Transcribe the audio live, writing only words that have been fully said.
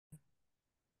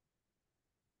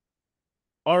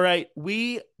All right,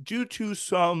 we, due to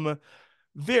some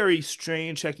very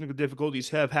strange technical difficulties,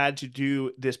 have had to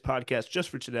do this podcast just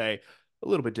for today a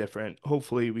little bit different.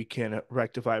 Hopefully, we can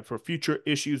rectify it for future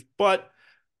issues. But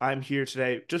I'm here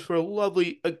today just for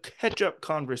a catch-up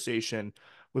conversation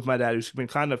with my dad, who's been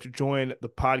kind enough to join the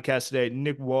podcast today.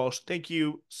 Nick Walsh, thank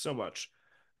you so much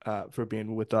for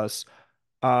being with us.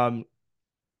 Um,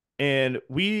 and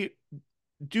we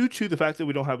due to the fact that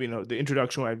we don't have, the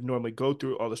introduction where I normally go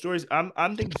through all the stories, I'm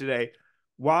thinking today,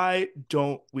 why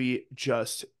don't we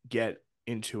just get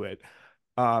into it?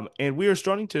 And we are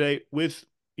starting today with,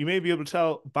 you may be able to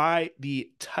tell by the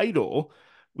title,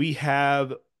 we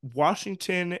have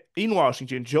Washington,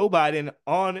 Joe Biden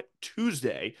on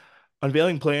Tuesday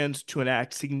unveiling plans to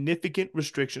enact significant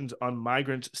restrictions on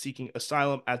migrants seeking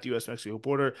asylum at the U.S.-Mexico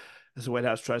border as the White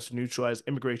House tries to neutralize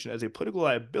immigration as a political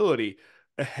liability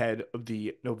ahead of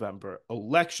the November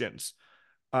elections.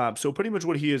 So pretty much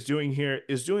what he is doing here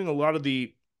is doing a lot of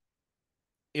the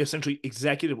essentially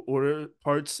executive order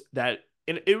parts that,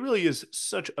 and it really is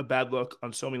such a bad look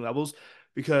on so many levels,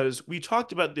 because we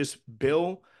talked about this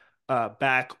bill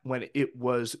back when it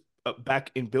was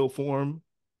back in bill form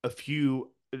a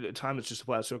few time. It's just a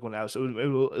flat circle now. So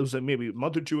it was like maybe a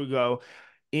month or two ago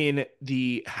in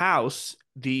the House.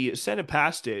 The Senate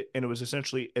passed it, and it was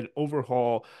essentially an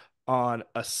overhaul on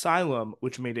asylum,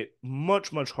 which made it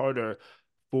much, much harder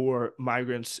for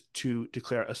migrants to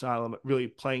declare asylum, really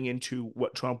playing into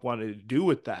what Trump wanted to do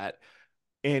with that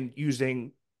and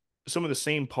using some of the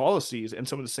same policies and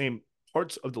some of the same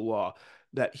parts of the law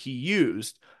that he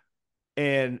used.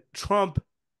 And Trump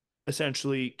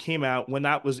essentially came out when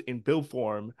that was in bill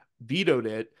form, vetoed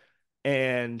it,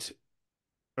 and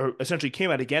or essentially came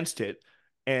out against it,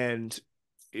 and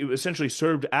it essentially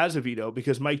served as a veto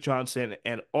because Mike Johnson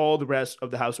and all the rest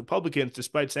of the House Republicans,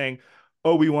 despite saying,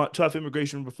 "Oh, we want tough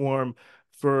immigration reform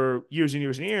for years and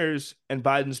years and years," and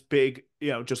Biden's big,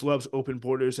 just loves open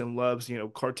borders and loves,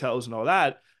 cartels and all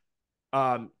that,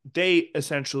 they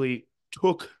essentially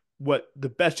took what the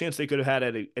best chance they could have had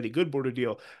at a good border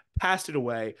deal, passed it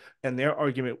away, and their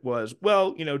argument was,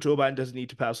 well, Joe Biden doesn't need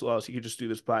to pass laws; he could just do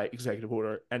this by executive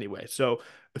order anyway. So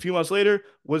a few months later,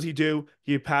 what does he do?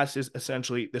 He passes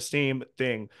essentially the same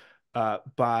thing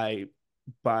by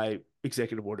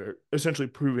executive order, essentially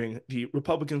proving the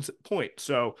Republicans' point.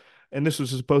 So, and this was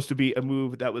supposed to be a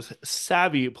move that was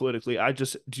savvy politically. I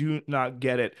just do not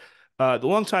get it. The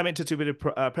long-time anticipated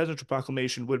presidential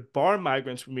proclamation would bar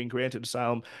migrants from being granted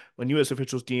asylum when U.S.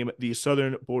 officials deem the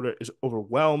southern border is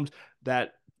overwhelmed.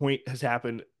 That point has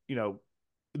happened.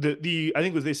 The I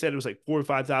think was they said it was like 4 or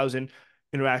 5 thousand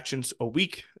interactions a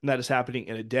week, and that is happening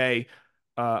in a day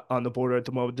on the border at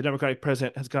the moment. The Democratic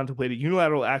president has contemplated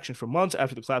unilateral action for months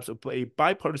after the collapse of a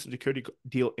bipartisan security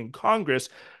deal in Congress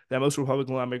that most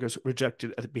Republican lawmakers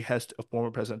rejected at the behest of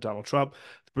former President Donald Trump,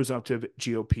 the presumptive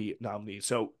GOP nominee.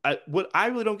 So, what I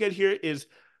really don't get here is,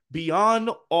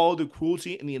 beyond all the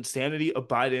cruelty and the insanity of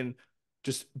Biden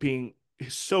just being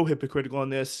so hypocritical on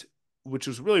this, which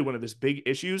was really one of his big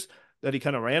issues that he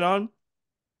kind of ran on.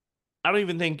 I don't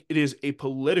even think it is a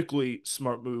politically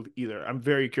smart move either. I'm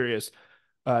very curious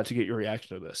to get your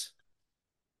reaction to this.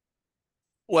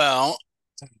 Well,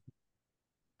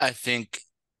 I think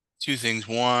two things.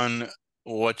 One,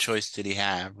 what choice did he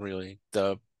have, really?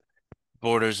 The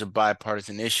border's a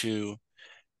bipartisan issue.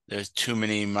 There's too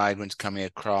many migrants coming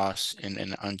across in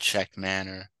an unchecked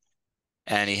manner,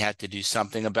 and he had to do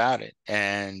something about it.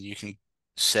 And you can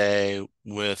say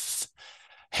with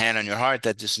hand on your heart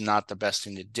that this is not the best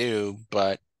thing to do,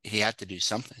 but he had to do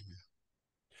something.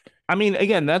 I mean,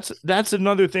 again, that's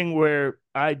another thing where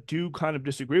I do kind of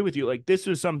disagree with you. Like, this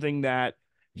was something that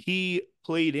he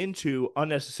played into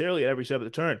unnecessarily at every step of the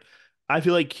turn. I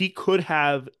feel like he could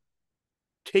have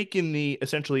taken the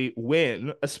essentially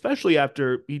win, especially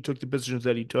after he took the positions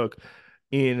that he took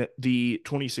in the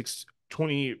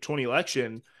 2020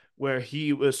 election, where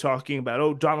he was talking about,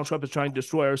 oh, Donald Trump is trying to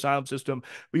destroy our asylum system.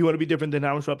 We want to be different than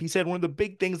Donald Trump. He said one of the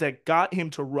big things that got him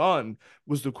to run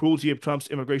was the cruelty of Trump's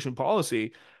immigration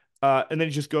policy. And then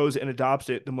he just goes and adopts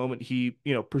it the moment he,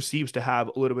 perceives to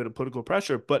have a little bit of political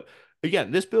pressure. But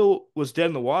again, this bill was dead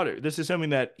in the water. This is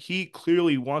something that he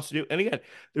clearly wants to do. And again,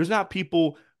 there's not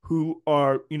people who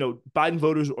are, Biden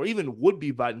voters or even would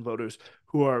be Biden voters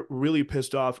who are really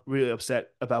pissed off, really upset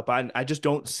about Biden. I just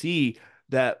don't see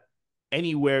that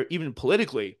anywhere, even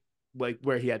politically, like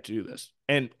where he had to do this.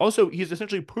 And also, he's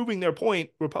essentially proving their point,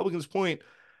 Republicans' point,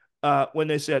 when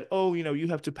they said, "Oh, you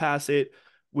have to pass it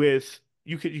with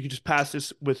you could just pass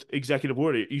this with executive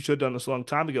order. You should have done this a long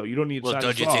time ago. You don't need to Well, sign don't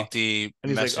this you think law." the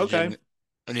And he's like, "Okay." messaging,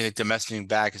 don't you think the messaging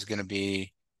back is going to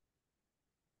be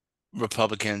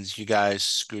Republicans, you guys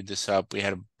screwed this up. We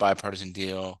had a bipartisan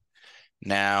deal.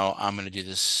 Now I'm going to do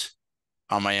this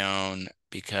on my own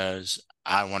because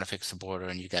I want to fix the border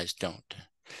and you guys don't.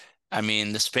 I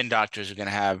mean, the spin doctors are going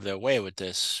to have their way with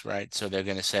this, right? So they're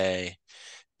going to say,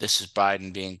 this is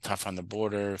Biden being tough on the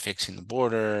border, fixing the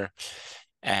border.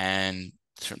 And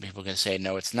certain people are going to say,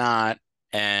 no, it's not.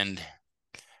 And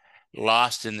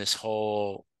lost in this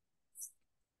whole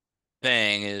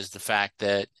thing is the fact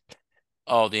that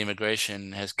all the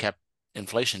immigration has kept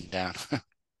inflation down.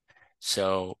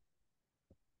 So,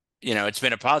 it's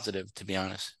been a positive, to be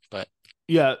honest, but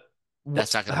Yeah.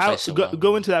 that's not going to play How so well.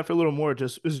 go into that for a little more?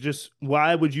 Just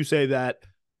why would you say that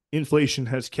inflation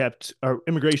has kept or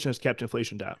immigration has kept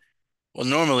inflation down? Well,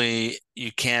 normally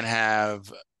you can't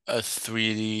have a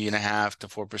 3.5 to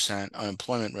 4%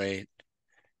 unemployment rate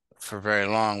for very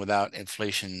long without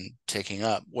inflation ticking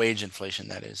up, wage inflation,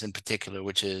 that is, in particular,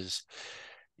 which is,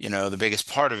 the biggest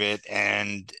part of it.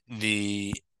 And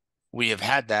we have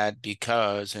had that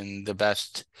because, and the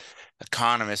best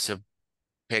economists have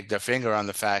picked their finger on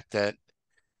the fact that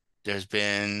there's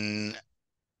been,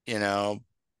 you know,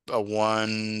 a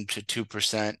 1 to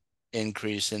 2%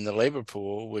 increase in the labor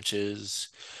pool, which is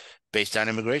based on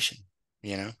immigration,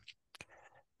 you know.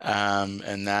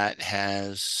 And that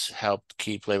has helped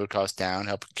keep labor costs down,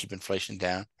 helped keep inflation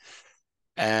down,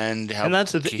 and And help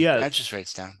that's keep yeah, interest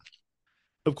rates down.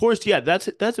 of course, yeah, that's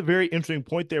a very interesting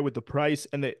point there with the price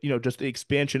and the just the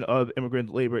expansion of immigrant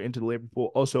labor into the labor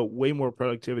pool. Also, way more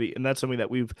productivity, and that's something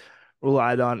that we've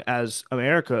relied on as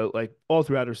America, like all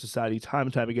throughout our society, time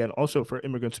and time again. Also, for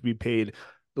immigrants to be paid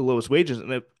the lowest wages,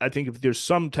 and I think if there's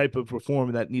some type of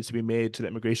reform that needs to be made to the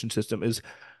immigration system, is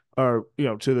or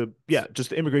to the just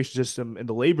the immigration system and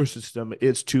the labor system,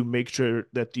 is to make sure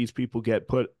that these people get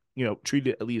put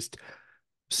treated at least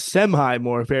semi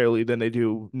more fairly than they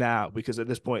do now, because at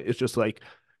this point it's just like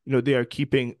they are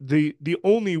keeping the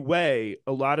only way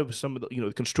a lot of some of the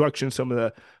the construction, some of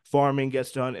the farming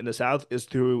gets done in the South is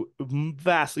through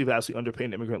vastly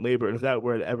underpaid immigrant labor. And if that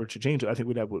were ever to change, I think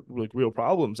we'd have like real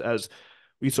problems, as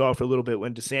we saw for a little bit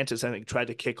when DeSantis, I think, tried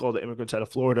to kick all the immigrants out of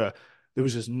Florida. There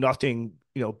was just nothing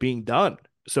being done.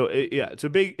 So yeah, it's a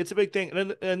big thing.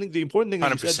 And I think the important thing that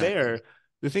you said 100%. there,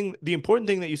 the important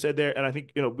thing that you said there, and I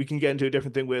think we can get into a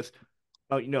different thing with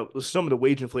some of the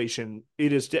wage inflation.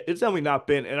 It's definitely not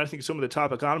been, and I think some of the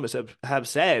top economists have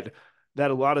said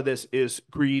that a lot of this is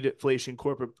greed, inflation,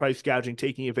 corporate price gouging,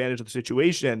 taking advantage of the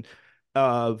situation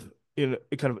of in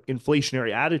a kind of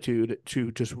inflationary attitude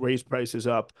to just raise prices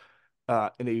up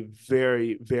in a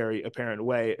very apparent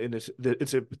way. And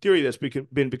it's a theory that's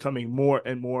been becoming more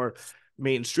and more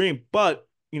mainstream. But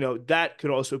that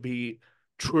could also be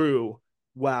true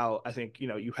while I think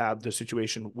you have the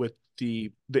situation with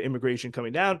the immigration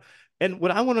coming down. And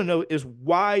what I want to know is,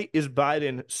 why is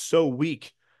Biden so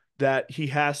weak that he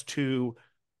has to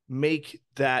make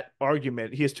that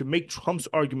argument? He has to make Trump's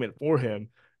argument for him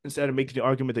instead of making the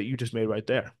argument that you just made right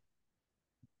there.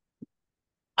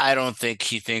 I don't think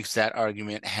he thinks that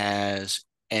argument has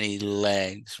any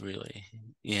legs, really,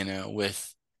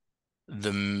 with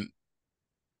the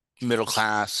middle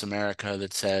class America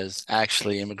that says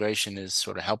actually immigration is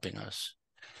sort of helping us.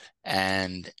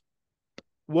 And, you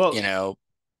Well, know,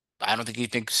 I don't think he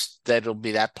thinks that it'll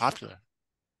be that popular.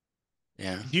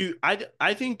 Yeah. do you,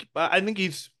 I think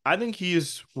he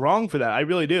is wrong for that. I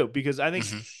really do, because I think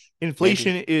Hmm. Maybe.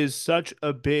 inflation is such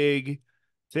a big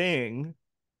thing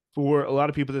for a lot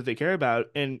of people that they care about.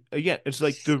 And again, it's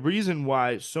like the reason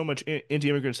why so much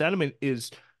anti-immigrant sentiment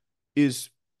is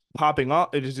popping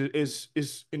off, it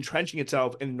is entrenching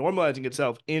itself and normalizing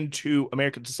itself into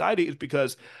American society, is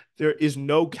because there is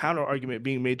no counter argument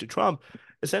being made to Trump.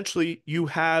 Essentially, you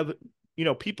have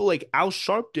people like Al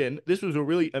Sharpton. This was a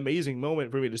really amazing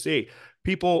moment for me to see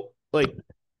people like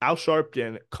Al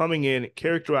Sharpton coming in,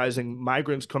 characterizing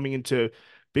migrants coming into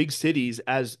big cities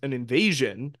as an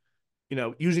invasion,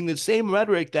 using the same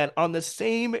rhetoric that on the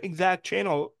same exact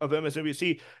channel of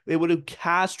MSNBC they would have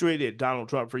castrated Donald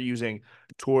Trump for using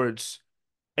towards,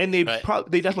 and Right.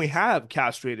 they definitely have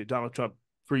castrated Donald Trump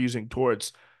for using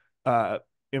towards uh,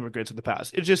 immigrants in the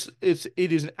past. It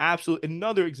is an absolute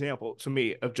another example to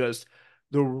me of just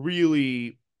the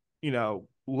really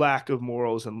lack of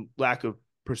morals and lack of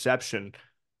perception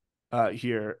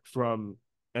here from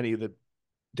any of the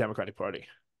Democratic Party.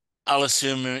 I'll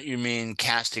assume you mean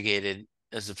castigated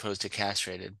as opposed to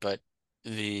castrated, but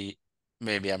the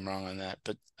maybe I'm wrong on that.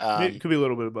 But It could be a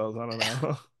little bit of both. I don't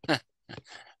know.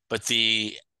 but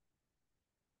the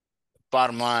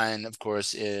bottom line, of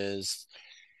course, is,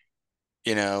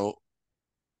 you know,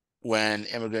 when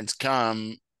immigrants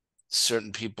come,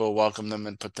 certain people welcome them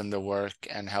and put them to work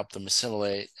and help them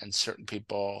assimilate, and certain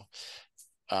people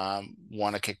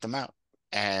want to kick them out.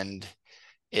 And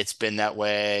it's been that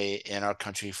way in our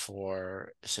country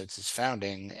for since its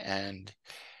founding. And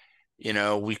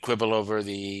we quibble over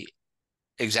the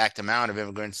exact amount of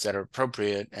immigrants that are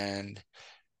appropriate. And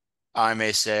I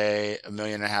may say 1.5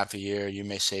 million a year, you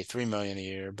may say 3 million a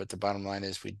year, but the bottom line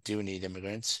is we do need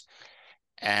immigrants.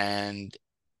 And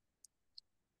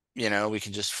we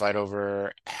can just fight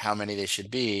over how many they should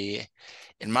be.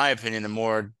 In my opinion, the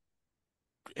more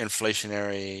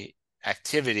inflationary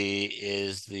activity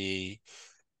is the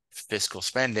fiscal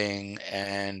spending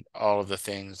and all of the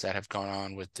things that have gone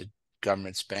on with the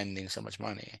government spending so much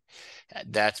money.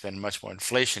 That's been much more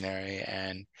inflationary,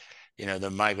 and the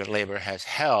migrant labor has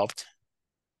helped.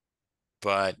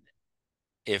 But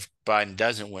if Biden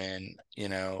doesn't win,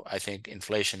 I think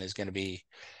inflation is going to be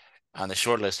on the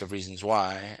short list of reasons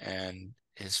why, and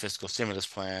his fiscal stimulus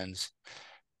plans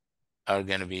are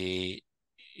going to be,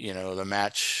 the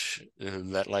match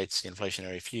that lights the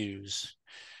inflationary fuse.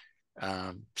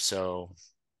 So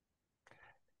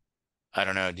I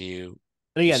don't know. Do you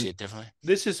And you see again, it differently?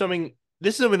 this is something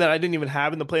that I didn't even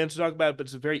have in the plan to talk about, but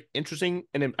it's very interesting,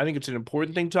 and I think it's an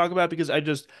important thing to talk about because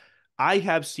I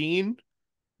have seen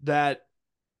that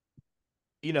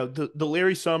the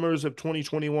Larry Summers of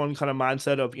 2021 kind of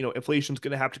mindset of inflation's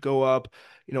going to have to go up,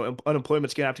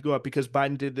 unemployment's going to have to go up because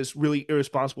Biden did this really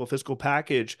irresponsible fiscal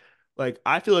package. Like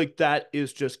I feel like that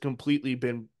is just completely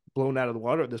been blown out of the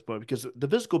water at this point because the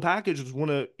fiscal package was one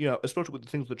of especially with the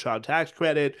things with the child tax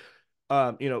credit,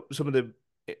 some of the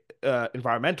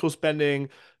environmental spending,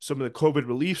 some of the COVID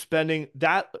relief spending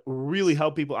that really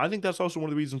helped people. I think that's also one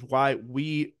of the reasons why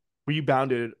we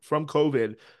rebounded from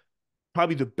COVID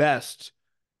probably the best,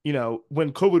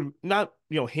 when COVID not,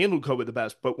 handled COVID the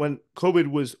best, but when COVID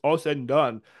was all said and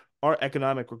done, our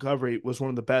economic recovery was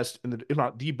one of the best if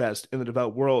not the best in the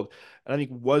developed world. And I think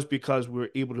it was because we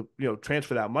were able to,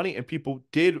 transfer that money and people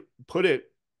did put it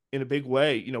in a big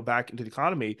way, back into the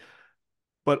economy.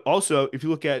 But also, if you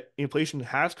look at inflation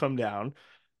has come down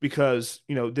because,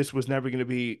 this was never going to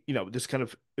be, this kind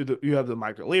of you have the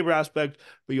migrant labor aspect,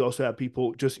 but you also have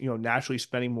people just, naturally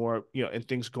spending more, and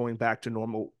things going back to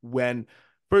normal when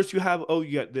first you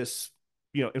get this,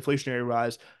 inflationary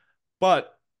rise,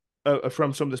 but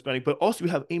from some of the spending, but also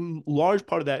you have a large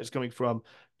part of that is coming from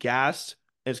gas,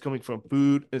 and it's coming from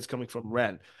food, and it's coming from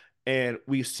rent. And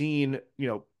we've seen,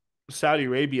 Saudi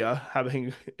Arabia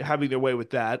having their way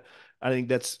with that. I think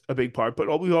that's a big part.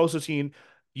 But we've also seen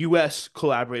U.S.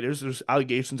 collaborators. There's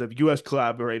allegations of U.S.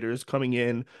 collaborators coming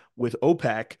in with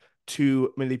OPEC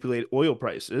to manipulate oil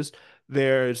prices.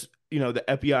 There's, the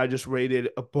FBI just raided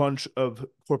a bunch of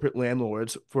corporate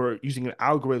landlords for using an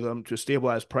algorithm to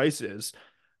stabilize prices.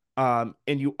 And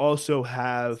you also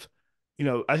have,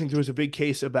 I think there was a big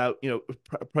case about,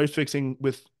 price fixing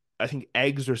with, I think,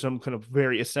 eggs or some kind of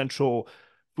very essential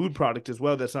food product as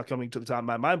well. That's not coming to the top of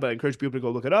my mind, but I encourage people to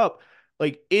go look it up.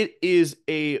 Like it is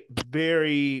a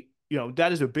very,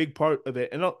 that is a big part of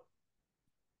it. And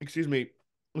excuse me,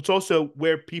 it's also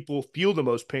where people feel the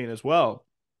most pain as well,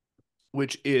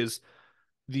 which is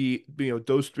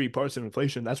those three parts of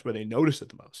inflation. That's where they notice it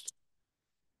the most.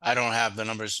 I don't have the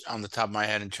numbers on the top of my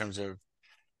head in terms of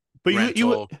But you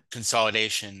rental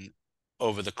consolidation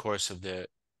over the course of the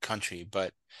country,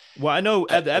 but well, I know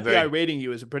a, the a FBI very rating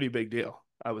you is a pretty big deal,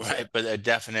 I would say. right, but a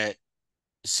definite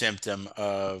symptom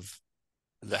of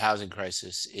the housing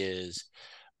crisis is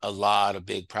a lot of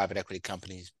big private equity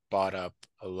companies bought up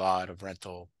a lot of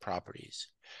rental properties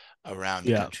around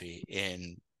the Yeah. country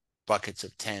in buckets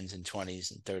of tens and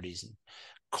 20s and 30s and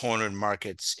cornered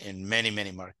markets in many,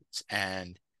 many markets.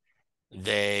 And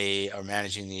they are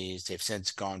managing these. They've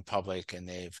since gone public, and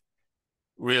they've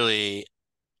really,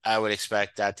 I would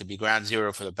expect that to be ground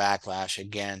zero for the backlash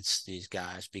against these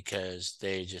guys because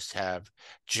they just have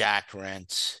jacked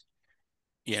rents,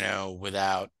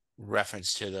 without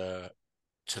reference to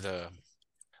the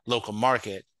local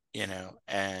market,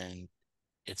 and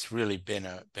it's really been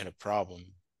a problem.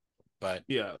 But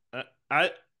Yeah.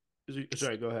 I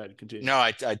sorry, go ahead, continue. no,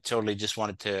 I totally just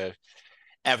wanted to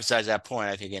emphasize that point.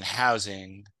 I think in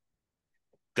housing,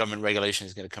 government regulation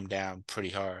is going to come down pretty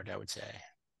hard, I would say.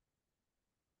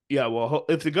 Yeah, well,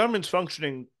 if the government's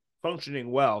functioning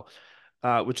well,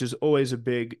 which is always a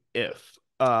big if.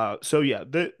 So yeah,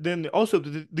 then also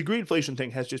the green inflation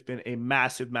thing has just been a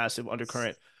massive, massive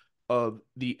undercurrent of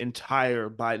the entire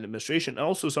Biden administration, and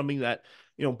also something that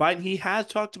Biden he has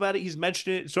talked about it. He's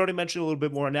mentioned it. Starting mentioning a little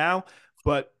bit more now,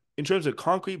 but in terms of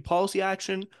concrete policy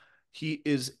action, he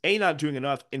is A, not doing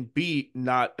enough, and B,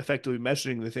 not effectively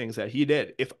measuring the things that he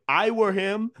did. If I were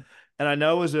him And I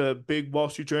know as a big Wall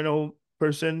Street Journal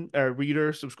person or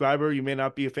reader, subscriber, you may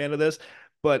not be a fan of this,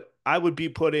 but I would be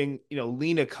putting,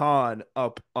 Lena Khan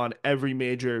up on every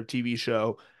major TV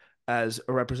show as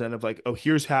a representative, like, oh,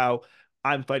 here's how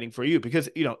I'm fighting for you. Because,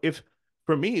 if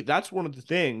for me, that's one of the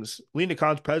things, Lena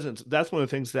Khan's presence, that's one of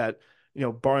the things that,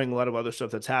 barring a lot of other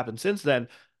stuff that's happened since then,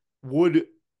 would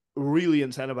really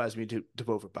incentivize me to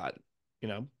vote for Biden, you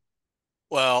know?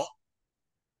 Well,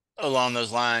 along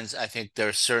those lines, I think there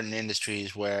are certain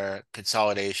industries where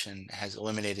consolidation has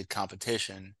eliminated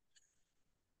competition,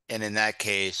 and in that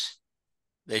case,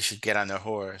 they should get on their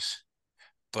horse.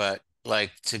 But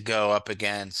like to go up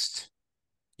against,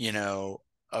 you know,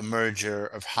 a merger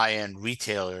of high-end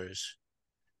retailers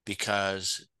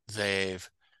because they've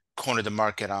cornered the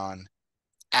market on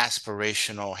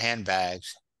aspirational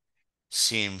handbags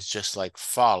seems just like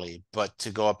folly. But to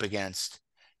go up against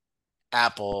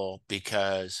Apple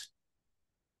because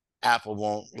Apple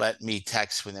won't let me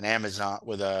text with an Amazon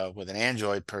with an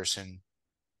Android person,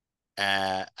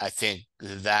 I think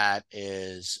that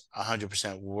is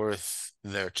 100% worth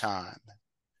their time.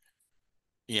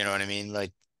 You know what I mean?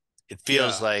 Like it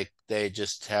feels Yeah. like they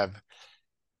just have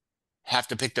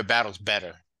to pick their battles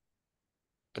better.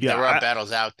 But Yeah. there are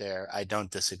battles out there. I don't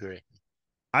disagree.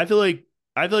 I feel like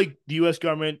I feel like the U.S.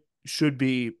 government should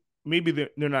be, maybe they're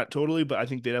not totally, but I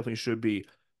think they definitely should be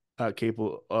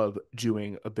capable of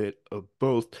doing a bit of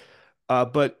both.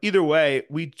 But either way,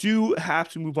 we do have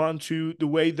to move on to the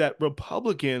way that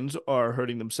Republicans are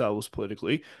hurting themselves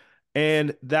politically,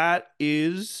 and that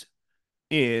is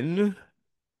in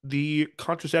the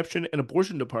contraception and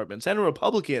abortion department. Senate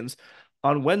Republicans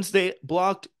on Wednesday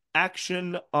blocked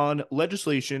action on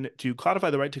legislation to codify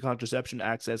the right to contraception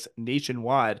access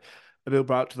nationwide. A bill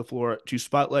brought to the floor to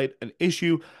spotlight an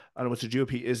issue on which the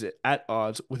GOP is at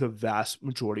odds with a vast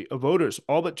majority of voters.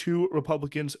 All but two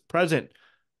Republicans present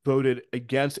voted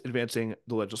against advancing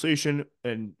the legislation,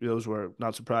 and those were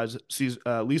not surprised. Lisa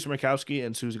Murkowski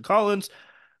and Susan Collins.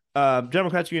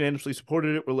 Democrats unanimously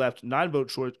supported it. We're left 9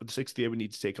 votes short of the 60 they would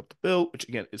need to take up the bill, which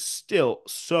again is still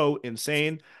so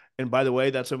insane. And by the way,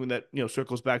 that's something that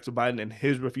circles back to Biden and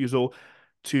his refusal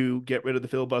to get rid of the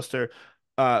filibuster,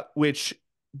 which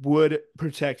would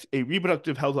protect a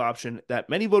reproductive health option that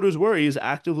many voters worry is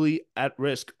actively at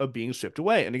risk of being stripped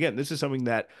away. And again, this is something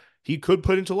that he could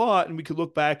put into law, and we could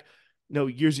look back,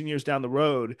 years and years down the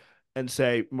road and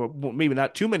say, well, maybe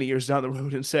not too many years down the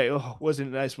road, and say, oh, wasn't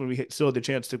it nice when we still had the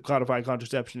chance to codify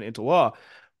contraception into law?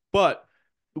 But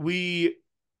we,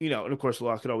 and of course, the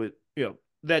law could always,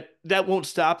 that won't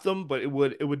stop them, but it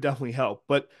would definitely help.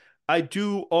 But I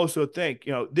do also think,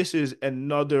 this is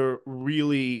another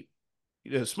really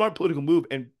smart political move,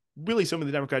 and really something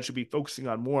the Democrats should be focusing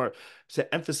on more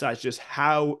to emphasize just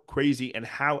how crazy and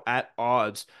how at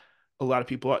odds a lot of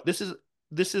people are. This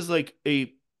is like I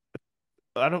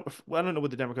don't know what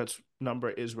the Democrats'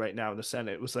 number is right now in the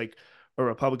Senate. It was like a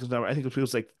Republicans' number. I think it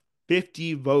was like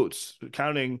 50 votes,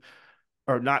 counting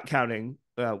or not counting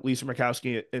Lisa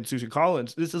Murkowski and Susan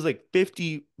Collins. This is like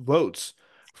 50 votes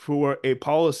for a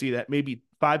policy that maybe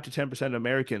 5 to 10% of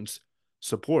Americans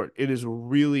support. It is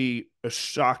really a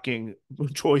shocking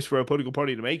choice for a political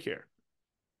party to make here.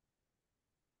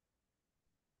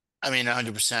 I mean,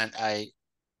 100%.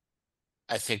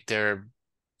 I think they're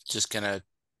just gonna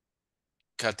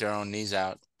cut their own knees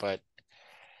out. But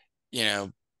you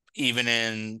know, even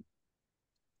in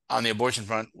on the abortion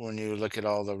front, when you look at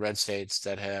all the red states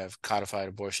that have codified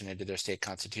abortion into their state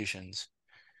constitutions,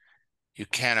 you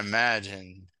can't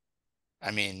imagine.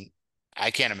 I mean,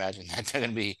 I can't imagine that they're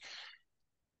going to be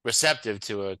receptive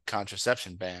to a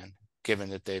contraception ban,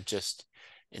 given that they've just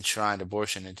enshrined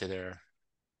abortion into their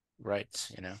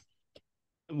rights, you know?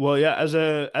 Well, yeah, as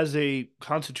a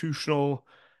constitutional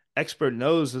expert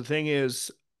knows, the thing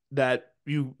is that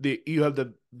you have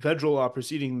the federal law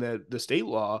preceding the state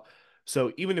law.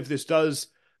 So even if this does,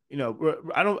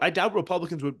 I doubt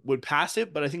Republicans would pass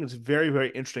it, but I think it's very, very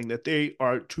interesting that they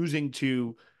are choosing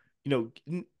to,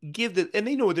 give the, and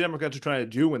they know what the Democrats are trying to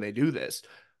do when they do this.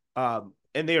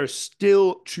 And they are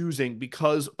still choosing,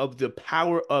 because of the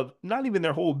power of not even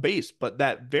their whole base, but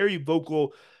that very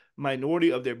vocal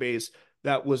minority of their base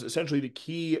that was essentially the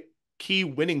key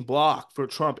winning block for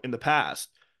Trump in the past.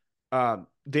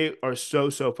 They are so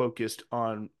focused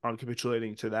on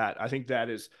capitulating to that. I think that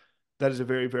is a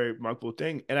very, very remarkable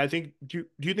thing. And I think, do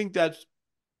you think that's,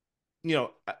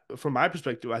 from my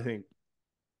perspective, I don't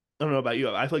know about you,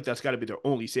 I feel like that's got to be their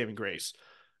only saving grace.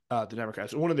 The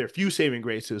Democrats, one of their few saving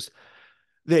graces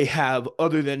they have,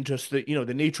 other than just the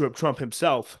nature of Trump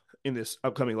himself in this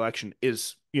upcoming election,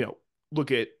 is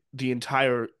look at the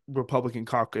entire Republican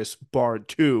caucus bar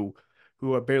two,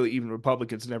 who are barely even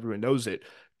Republicans and everyone knows it,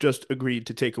 just agreed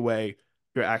to take away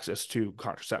your access to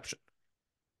contraception.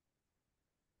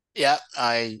 Yeah,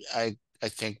 I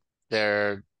think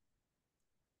their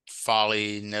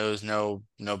folly knows no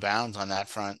bounds on that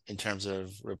front in terms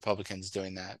of Republicans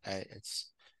doing that.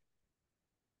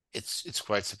 It's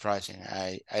quite surprising.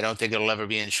 I don't think it'll ever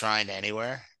be enshrined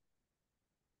anywhere,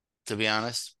 to be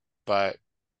honest. But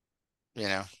you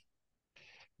know,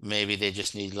 maybe they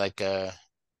just need like a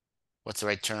what's the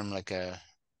right term? Like a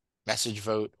message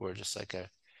vote or just like a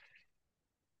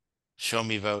show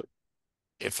me vote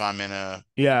if I'm in a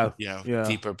Yeah, yeah.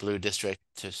 deeper blue district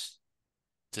to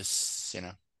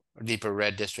or deeper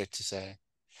red district to say,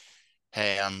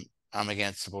 hey, I'm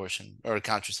against abortion or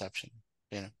contraception,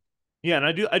 you know. Yeah, and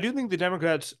I do think the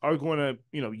Democrats are going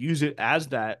to, use it as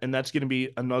that, and that's going to be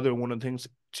another one of the things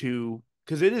to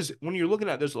because it is when you're looking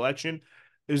at this election,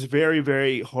 it's very,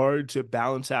 very hard to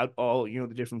balance out all,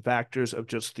 the different factors of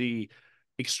just the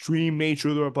extreme nature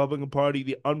of the Republican Party,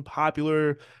 the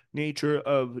unpopular nature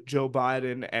of Joe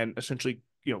Biden, and essentially,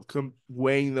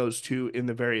 weighing those two in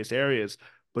the various areas.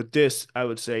 But this, I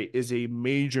would say, is a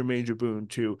major, major boon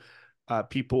to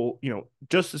people,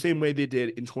 just the same way they did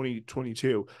in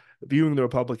 2022 viewing the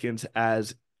Republicans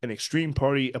as an extreme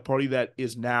party, a party that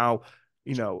is now,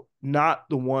 not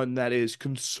the one that is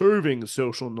conserving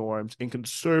social norms and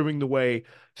conserving the way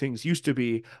things used to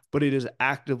be, but it is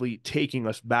actively taking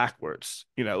us backwards.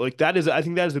 Like that is, I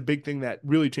think that is a big thing that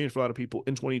really changed for a lot of people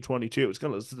in 2022. It's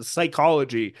kind of the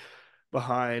psychology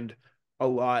behind a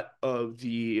lot of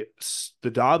the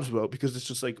Dobbs vote because it's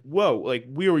just like, whoa, like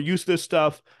we were used to this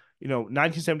stuff.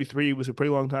 1973 was a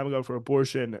pretty long time ago for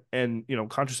abortion, and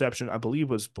contraception, I believe,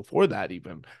 was before that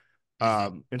even.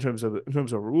 Hmm. In terms of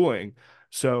ruling,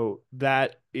 so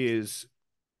that is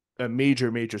a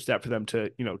major, major step for them to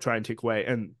try and take away,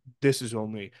 and this is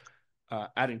only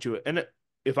adding to it. And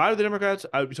if I were the Democrats,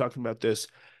 I would be talking about this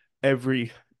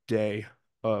every day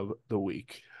of the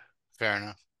week. Fair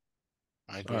enough.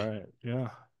 I All agree. right. Yeah.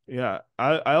 Yeah.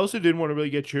 I also did want to really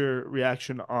get your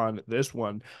reaction on this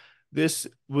one. This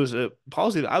was a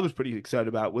policy that I was pretty excited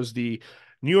about was the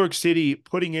New York City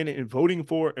putting in and voting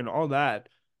for and all that.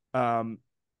 Um,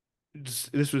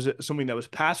 this was something that was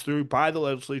passed through by the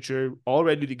legislature, all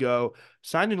ready to go,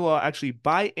 signed into law actually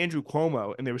by Andrew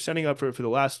Cuomo, and they were setting up for it for the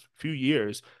last few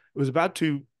years. It was about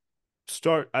to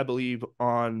start, I believe,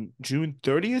 on June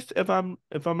 30th, if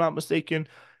I'm not mistaken,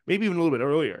 maybe even a little bit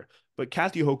earlier. But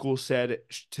Kathy Hochul said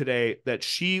today that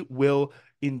she will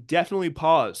indefinitely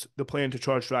pause the plan to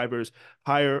charge drivers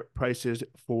higher prices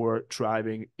for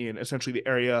driving in essentially the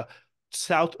area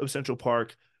south of Central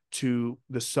Park to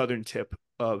the southern tip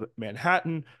of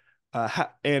Manhattan.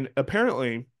 And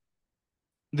apparently,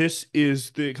 this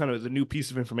is the kind of the new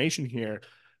piece of information here.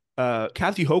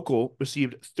 Kathy Hochul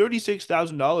received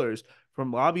 $36,000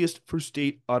 from lobbyists for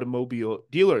state automobile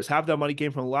dealers. Half that money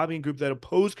came from a lobbying group that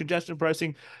opposed congestion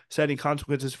pricing, citing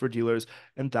consequences for dealers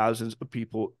and thousands of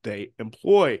people they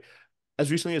employ. As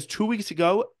recently as 2 weeks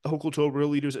ago, Hochul told world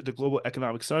leaders at the Global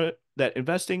Economic Summit that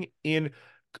investing in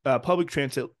public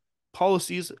transit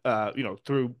policies,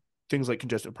 through things like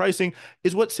congestion pricing,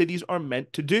 is what cities are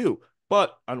meant to do.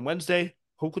 But on Wednesday,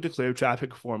 Hochul declared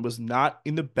traffic reform was not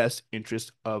in the best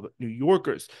interest of New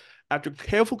Yorkers. After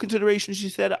careful consideration, she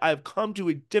said, I have come to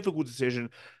a difficult decision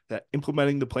that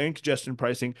implementing the planned congestion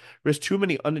pricing risks too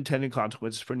many unintended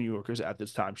consequences for New Yorkers at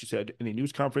this time, she said in a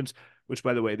news conference, which,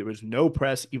 by the way, there was no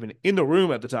press even in the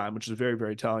room at the time, which is very,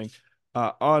 very telling.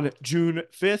 On June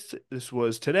 5th, this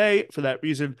was today. For that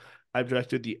reason, I've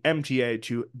directed the MTA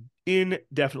to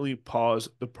indefinitely pause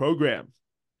the program.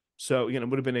 So, it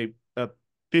would have been a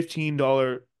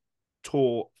 $15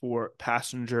 toll for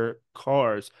passenger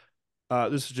cars.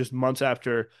 This is just months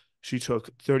after she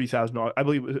took $30,000. I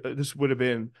believe this would have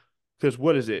been because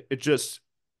what is it? It just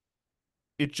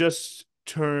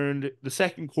turned the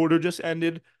second quarter just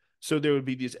ended, so there would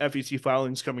be these FEC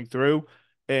filings coming through,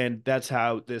 and that's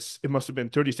how this. It must have been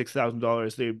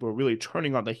 $36,000. They were really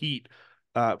turning on the heat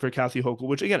for Kathy Hochul,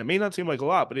 which again, it may not seem like a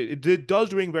lot, but it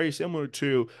does ring very similar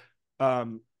to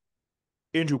um,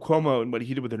 Andrew Cuomo and what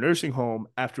he did with the nursing home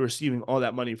after receiving all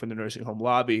that money from the nursing home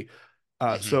lobby.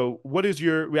 Hmm. So, what is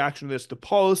your reaction to this? The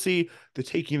policy, the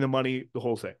taking the money, the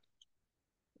whole thing.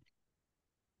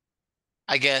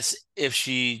 I guess if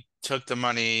she took the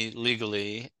money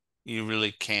legally, you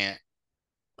really can't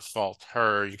fault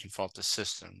her. You can fault the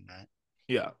system, right?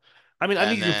 Yeah. I think And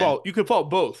then, you could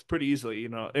fault both pretty easily,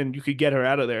 and you could get her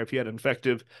out of there if you had an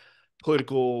effective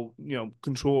political,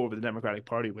 control over the Democratic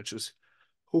Party, which is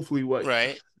hopefully what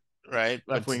right, right.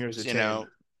 left But wingers you attain. know,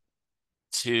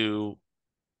 to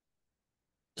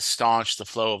staunch the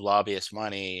flow of lobbyist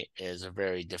money is a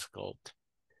very difficult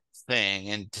thing.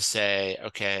 And to say,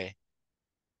 okay,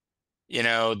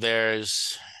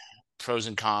 there's pros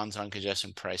and cons on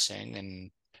congestion pricing,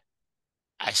 and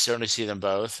I certainly see them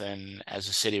both. And as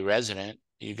a city resident,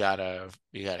 you gotta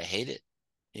hate it,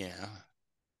 you know,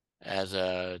 as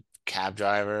a cab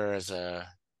driver, as a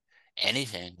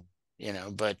anything,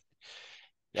 but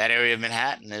that area of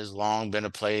Manhattan has long been a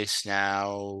place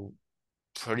now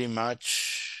pretty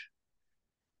much,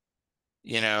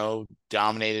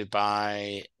 dominated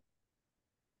by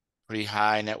pretty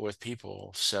high net worth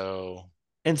people. So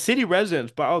And city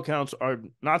residents, by all accounts, are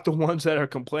not the ones that are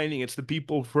complaining. It's the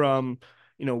people from,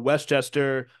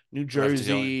 Westchester, New we have to go in.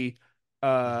 Jersey,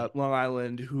 Mhm. Long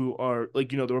Island, who are like,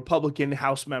 the Republican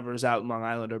House members out in Long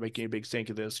Island are making a big stink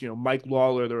of this. Mike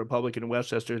Lawler, the Republican in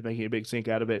Westchester, is making a big stink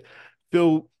out of it.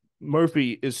 Phil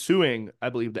Murphy is suing, I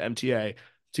believe, the MTA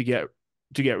to get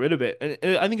rid of it.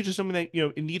 And I think it's just something that,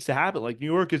 it needs to happen. Like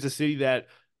New York is a city that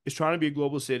is trying to be a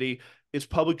global city. Its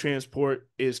public transport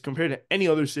is compared to any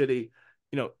other city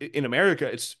in America,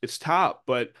 it's top,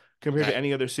 but compared to Right.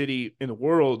 any other city in the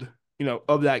world,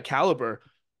 of that caliber,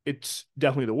 it's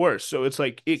definitely the worst. So it's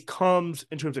like it comes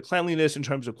in terms of cleanliness, in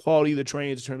terms of quality of the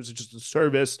trains, in terms of just the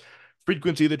service,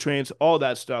 frequency of the trains, all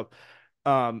that stuff.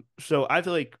 So I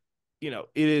feel like it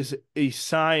is a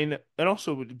sign, and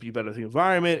also would be better for the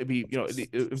environment. It'd be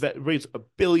it rates $1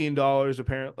 billion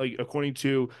apparently, according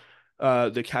to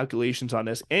the calculations on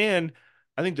this. And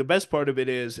I think the best part of it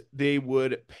is they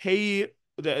would pay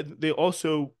that they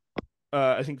also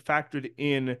I think factored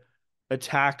in a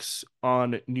tax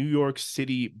on New York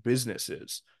City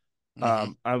businesses.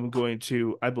 Hmm.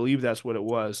 I believe that's what it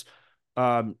was.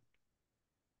 Um,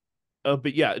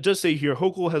 but yeah, it does say here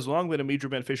Hochul has long been a major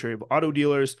beneficiary of auto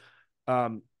dealers.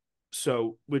 Um,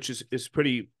 so which is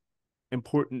pretty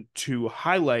important to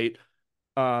highlight.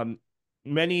 Um,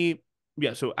 many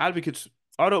yeah, so advocates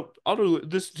auto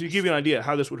this to give you an idea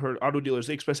how this would hurt auto dealers.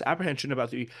 They express apprehension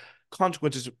about the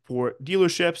consequences for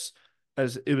dealerships,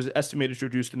 as it was estimated to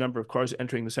reduce the number of cars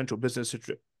entering the central business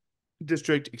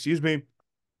district, excuse me,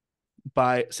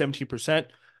 by 17%.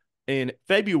 In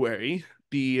February,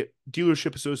 the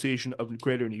Dealership Association of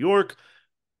Greater New York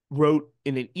wrote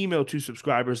in an email to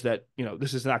subscribers that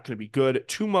this is not going to be good.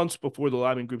 2 months before the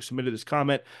lobbying group submitted this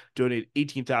comment, donated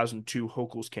 18,000 to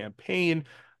Hochul's campaign.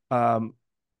 Um,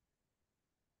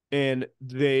 and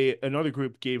another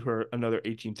group gave her another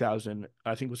 18,000.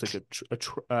 I think it was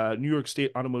like a New York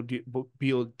State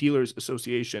Automobile Dealers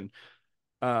Association.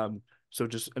 So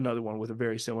just another one with a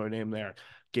very similar name there.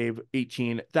 Gave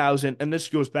 18,000, and this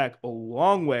goes back a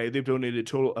long way. They've donated a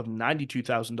total of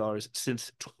 $92,000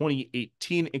 since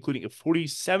 2018, including a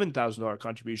 $47,000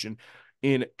 contribution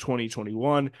in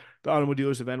 2021. The Automobile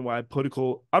Dealers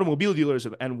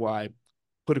of NY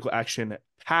Political Action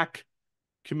PAC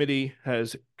committee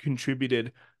has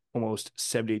contributed almost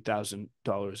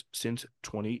 $78,000 since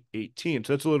 2018.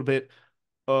 So that's a little bit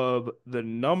of the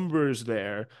numbers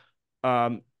there.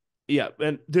 Um, yeah,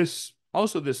 and this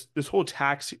whole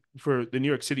tax for the New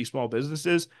York City small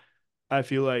businesses, I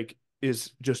feel like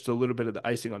is just a little bit of the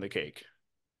icing on the cake.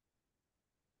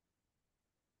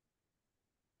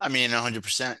 I mean,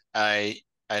 100%. I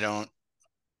don't,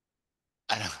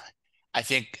 I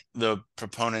think the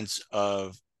proponents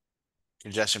of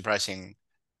congestion pricing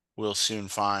will soon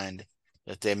find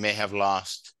that they may have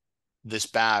lost this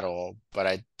battle, but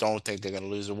I don't think they're going to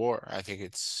lose the war. I think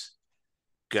it's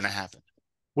going to happen.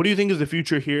 What do you think is the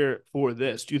future here for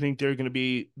this? Do you think they're going to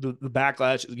be the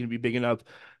backlash is going to be big enough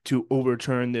to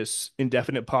overturn this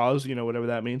indefinite pause? Whatever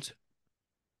that means.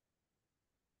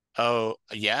 Oh,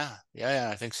 yeah. Yeah, yeah,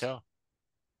 I think so.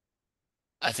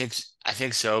 I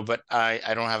think so, but I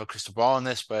don't have a crystal ball on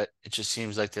this, but it just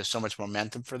seems like there's so much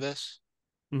momentum for this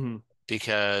Hmm.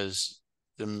 because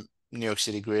the New York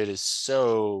City grid is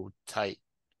so tight,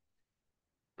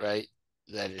 right?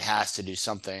 That it has to do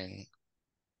something,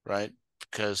 right?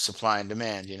 Because supply and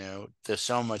demand, there's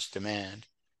so much demand.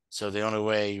 So the only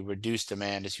way you reduce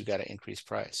demand is you got to increase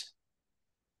price.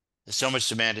 There's so much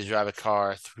demand to drive a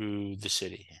car through the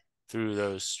city, through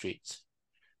those streets,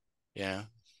 you know?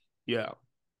 Yeah,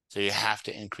 So you have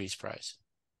to increase price.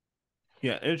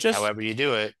 yeah, and it's just However you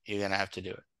do it, you're gonna have to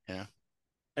do it.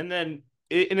 and then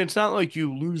and it's not like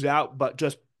you lose out, but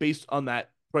just based on that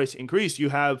price increase, you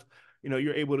have,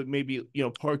 you're able to maybe,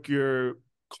 park your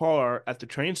car at the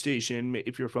train station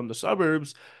if you're from the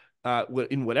suburbs,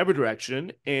 in whatever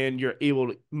direction, and you're able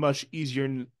to much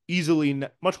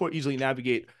more easily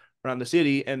navigate around the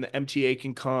city, and the MTA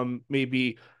can come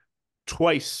maybe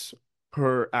twice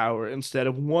per hour instead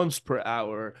of once per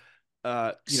hour.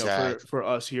 Exactly. for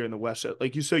us here in the West.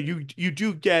 Like you, so you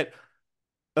do get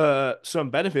some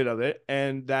benefit of it,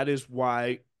 and that is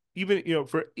why even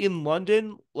for in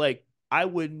London, like I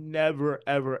would never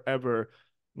ever ever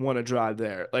want to drive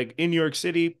there. Like in New York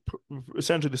City,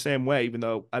 essentially the same way, even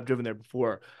though I've driven there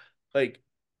before. Like,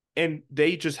 and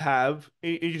they just have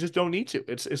you just don't need to.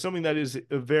 It's something that is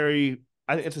a very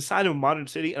I think it's a sign of a modern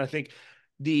city, and I think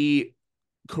the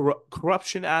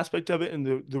corruption aspect of it and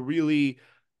the really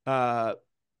uh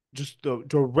just the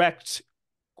direct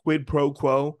quid pro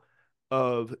quo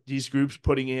of these groups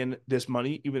putting in this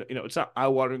money, even it's not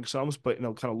eye-watering sums, but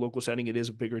kind of local setting, it is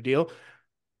a bigger deal.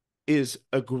 Is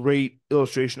a great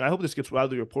illustration. I hope this gets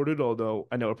widely reported, although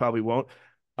I know it probably won't,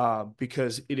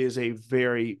 because it is a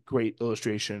very great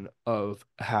illustration of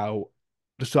how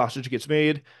the sausage gets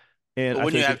made, and But I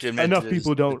when feel you like have to admit enough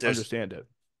people that don't there's understand it.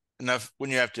 enough, when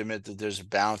you have to admit that there's a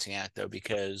balancing act though,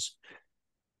 because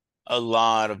a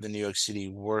lot of the New York City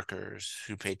workers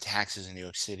who pay taxes in New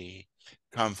York City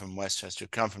come from Westchester,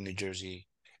 come from New Jersey,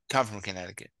 come from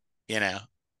Connecticut, you know.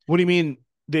 What do you mean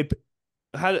they?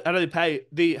 How do they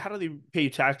pay? How do they pay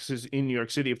taxes in New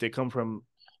York City if they come from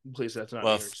a place that's not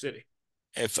New Well, York City?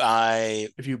 if I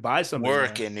If you buy something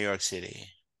work there, in New York City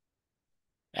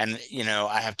and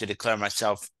I have to declare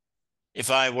myself,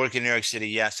 if I work in New York City,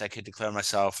 yes, I could declare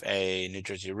myself a New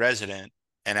Jersey resident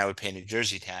and I would pay New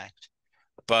Jersey tax.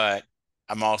 But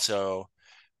I'm also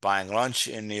buying lunch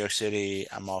in New York City.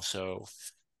 I'm also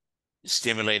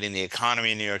stimulating the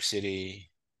economy in New York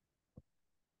City.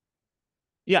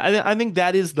 yeah, I think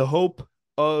that is the hope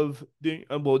of the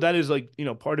well, that is like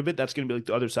part of it. That's going to be like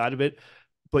the other side of it.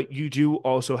 But you do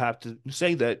also have to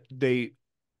say that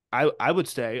I would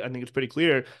say I think it's pretty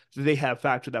clear that they have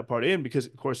factored that part in because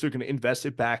of course they're going to invest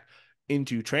it back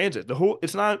into transit. The whole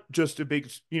it's not just a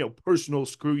big personal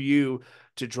screw you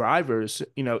to drivers.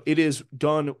 It is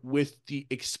done with the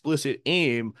explicit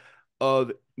aim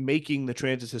of making the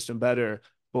transit system better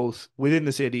both within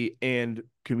the city and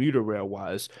commuter rail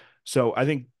wise. So I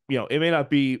think it may not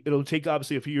be it'll take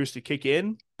obviously a few years to kick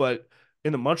in, but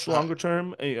in the much Uh, longer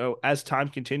term, as time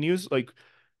continues, like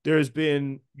there has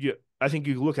been I think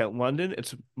you look at London,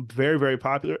 it's very, very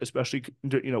popular, especially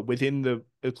within the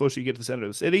closer you get to the center of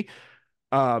the city.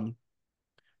 Um,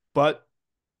 but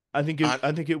uh,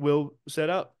 I think it will set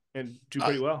up and do uh,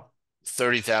 pretty well.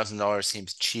 $30,000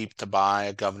 seems cheap to buy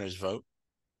a governor's vote,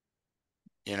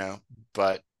 you know,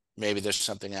 but maybe there's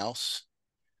something else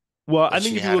Well, that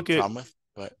she had a problem with.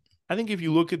 But I think if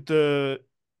you look at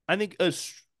I think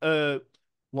a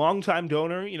longtime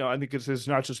donor, I think it's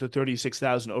not just the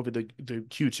 36,000 over the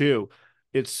Q2.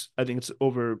 I think it's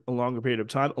over a longer period of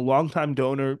time. A longtime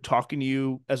donor talking to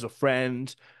you as a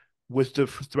friend with the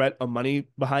threat of money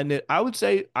behind it. I would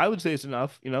say it's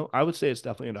enough. I would say it's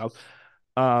definitely enough.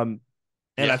 Um,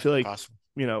 and I yeah, feel like possible.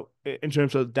 in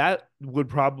terms of that would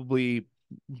probably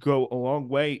go a long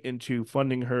way into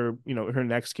funding her her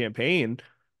next campaign.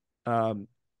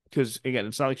 Because again,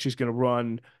 it's not like she's going to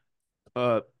run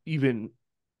even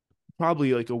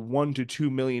probably like a $1 to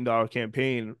 $2 million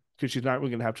campaign because she's not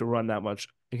really going to have to run that much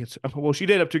against. Well, she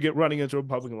did have to get running against a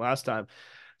Republican last time,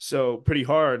 so pretty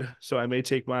hard. So I may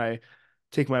take my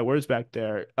words back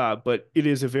there. But it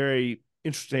is a very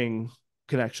interesting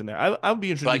connection there. I would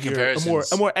be interested By to hear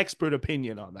a comparisons, more expert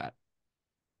opinion on that.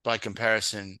 by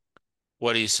comparison,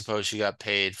 what do you suppose she got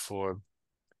paid for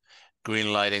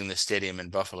green lighting the stadium in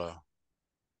Buffalo?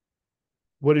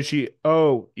 What did she?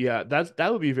 Oh, yeah,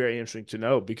 that would be very interesting to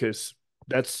know because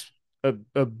that's a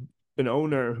an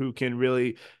owner who can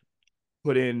really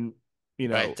put in,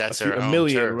 Right, that's her a home million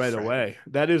turf, right right? away.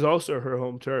 That is also her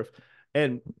home turf.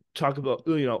 And talk about,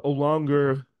 a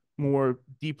longer, more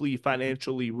deeply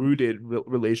financially rooted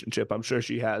relationship. I'm sure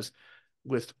she has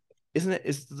with, isn't it?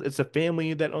 It's a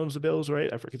family that owns the Bills,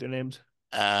 right? I forget their names.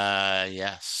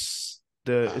 Yes.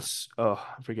 Uh, It's oh,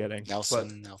 I'm forgetting,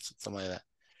 but Nelson, something like that.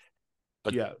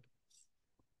 But yeah,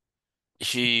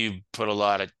 she put a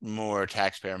lot of more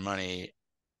taxpayer money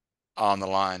on the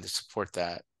line to support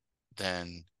that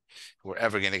than we're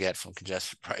ever going to get from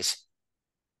congestion price.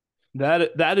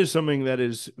 that is something that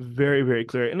is very, very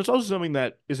clear, and it's also something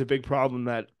that is a big problem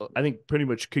that I think pretty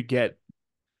much could get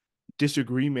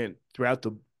disagreement throughout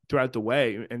the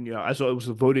way. And I saw it was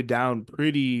voted down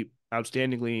pretty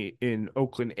outstandingly in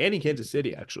Oakland and in Kansas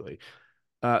City. Actually,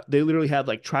 they literally had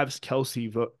like Travis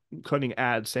Kelsey cutting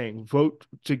ads saying, "Vote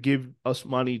to give us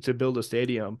money to build a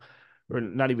stadium," or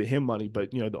not even him money,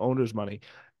 but the owner's money,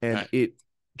 and Right.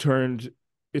 turned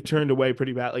it turned away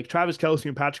pretty bad. Like Travis Kelsey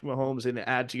and Patrick Mahomes in an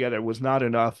ad together was not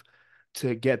enough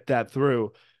to get that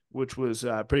through, which was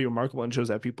pretty remarkable and shows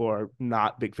that people are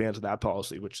not big fans of that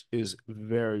policy, which is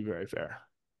very, very fair.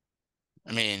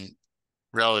 I mean,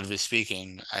 relatively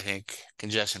speaking, I think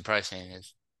congestion pricing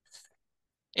is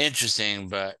interesting,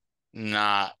 but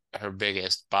not her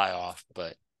biggest buy off.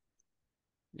 But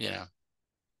you know,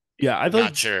 Yeah, I feel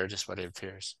not like sure, just what it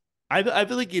appears. I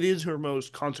feel like it is her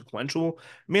most consequential. It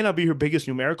may not be her biggest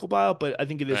numerical buyout, but I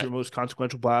think it is her Right. most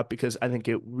consequential buyout because I think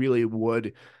it really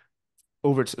would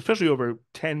over especially over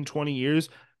 10, 20 years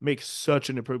make such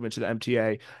an improvement to the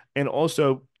MTA. And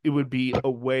also it would be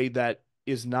a way that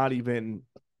is not even,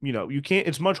 you can't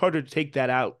it's much harder to take that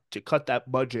out to cut that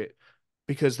budget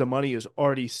because the money is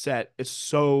already set. It's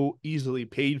so easily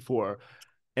paid for.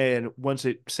 And once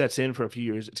it sets in for a few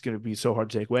years, it's going to be so hard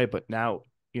to take away. But now,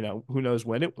 who knows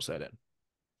when it will set in.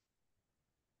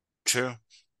 True.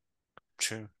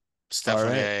 True. It's All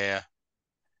definitely right.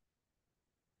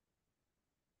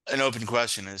 a an open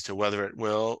question as to whether it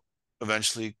will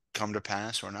eventually come to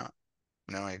pass or not.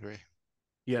 No, I agree.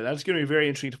 Yeah, that's going to be very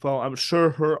interesting to follow. I'm sure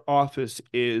her office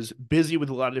is busy with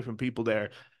a lot of different people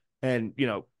there. And,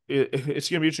 it's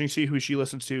going to be interesting to see who she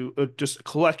listens to. Just a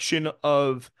collection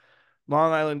of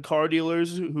Long Island car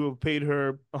dealers who have paid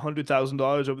her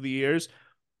 $100,000 over the years,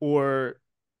 or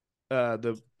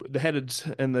the heads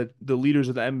and the leaders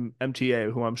of the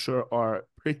MTA, who I'm sure are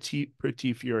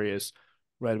pretty furious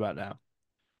right about now.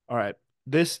 All right,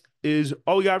 this is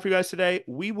all we got for you guys today.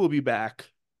 We will be back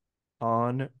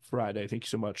on Friday. Thank you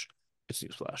so much. It's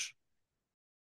Newsflash.